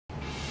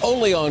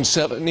Only on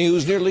 7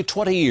 News, nearly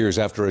 20 years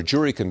after a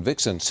jury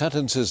convicts and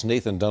sentences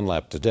Nathan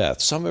Dunlap to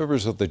death, some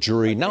members of the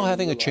jury now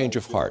having a change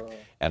of heart.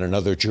 And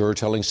another juror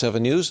telling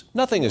 7 News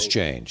nothing has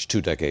changed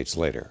 2 decades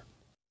later.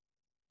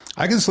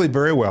 I can sleep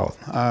very well.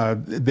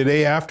 The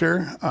day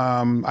after,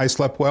 I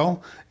slept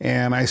well,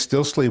 and I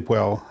still sleep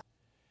well.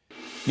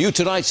 New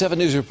tonight, 7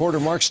 News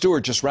reporter Marc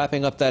Stewart just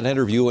wrapping up that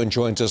interview and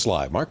joins us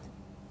live. Marc?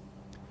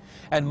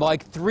 And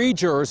Mike, 3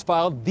 jurors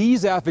filed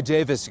these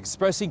affidavits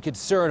expressing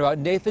concern about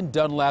Nathan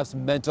Dunlap's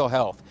mental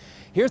health.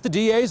 Here at the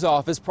DA's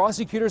office,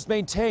 prosecutors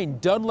maintain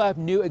Dunlap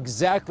knew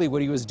exactly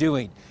what he was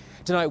doing.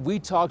 Tonight, we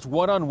talked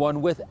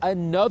one-on-one with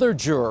another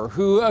juror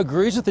who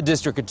agrees with the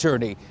district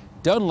attorney.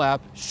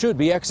 Dunlap should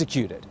be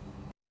executed.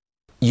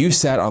 You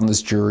sat on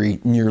this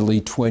jury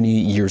nearly 20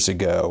 years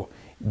ago.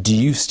 Do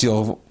you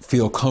still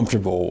feel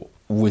comfortable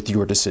with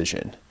your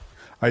decision?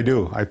 I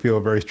do. I feel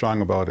very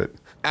strong about it.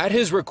 At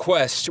his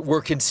request,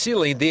 we're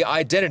concealing the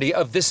identity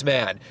of this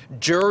man,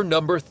 juror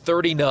number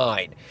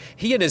 39.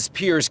 He and his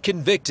peers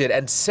convicted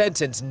and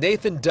sentenced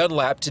Nathan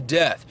Dunlap to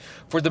death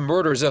for the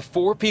murders of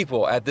 4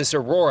 people at this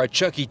Aurora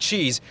Chuck E.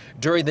 Cheese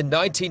during the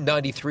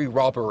 1993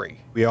 robbery.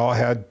 We all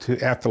have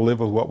to live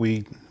with what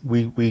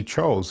we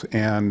chose,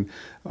 and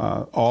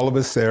all of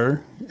us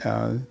there,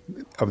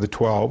 of the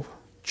 12,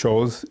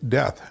 chose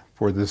death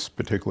for this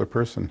particular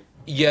person.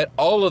 Yet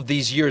all of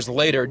these years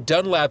later,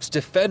 Dunlap's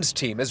defense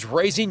team is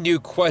raising new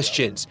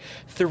questions.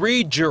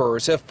 3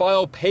 jurors have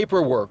filed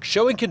paperwork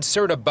showing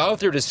concern about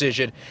their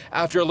decision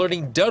after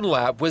learning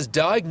Dunlap was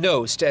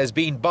diagnosed as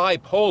being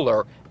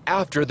bipolar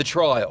after the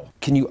trial.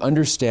 Can you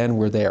understand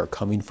where they are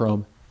coming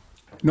from?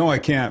 No, I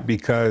can't,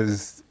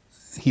 because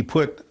he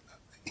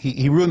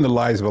ruined the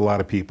lives of a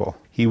lot of people.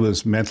 He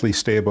was mentally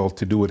stable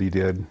to do what he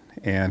did,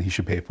 and he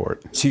should pay for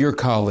it. To your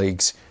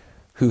colleagues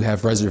who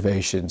have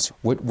reservations,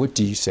 what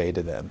do you say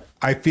to them?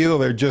 I feel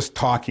they're just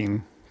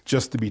talking,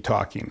 just to be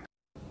talking.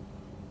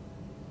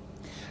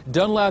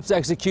 Dunlap's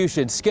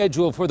execution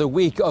scheduled for the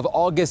week of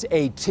August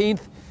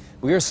 18th.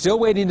 We are still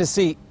waiting to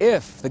see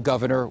if the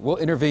governor will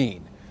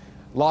intervene.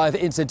 Live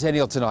in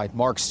Centennial tonight,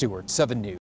 Marc Stewart, 7 News.